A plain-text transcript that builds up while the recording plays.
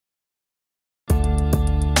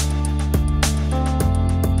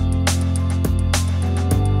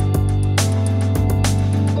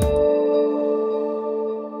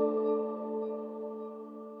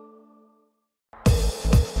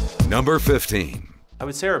Number 15. I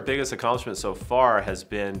would say our biggest accomplishment so far has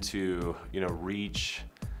been to, reach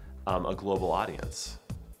a global audience.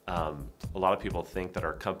 A lot of people think that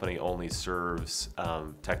our company only serves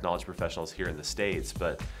technology professionals here in the States,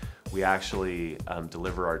 but we actually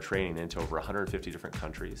deliver our training into over 150 different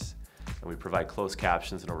countries, and we provide closed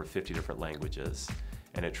captions in over 50 different languages.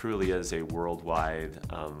 And it truly is a worldwide,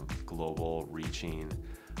 global reaching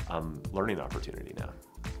learning opportunity now.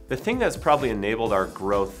 The thing that's probably enabled our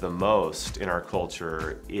growth the most in our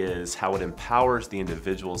culture is how it empowers the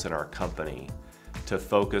individuals in our company to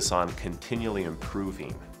focus on continually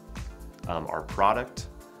improving our product,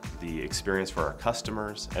 the experience for our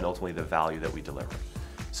customers, and ultimately the value that we deliver.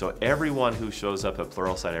 So everyone who shows up at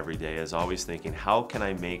Pluralsight every day is always thinking, how can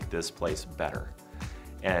I make this place better?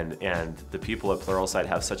 And the people at Pluralsight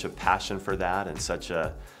have such a passion for that and such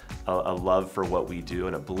a love for what we do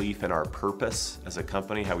and a belief in our purpose as a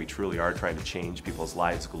company, how we truly are trying to change people's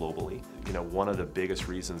lives globally. One of the biggest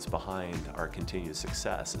reasons behind our continued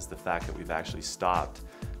success is the fact that we've actually stopped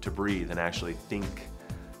to breathe and actually think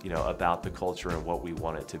about the culture and what we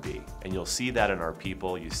want it to be. And you'll see that in our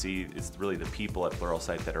people. You see it's really the people at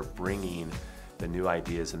Pluralsight that are bringing the new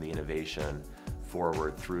ideas and the innovation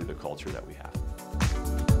forward through the culture that we have.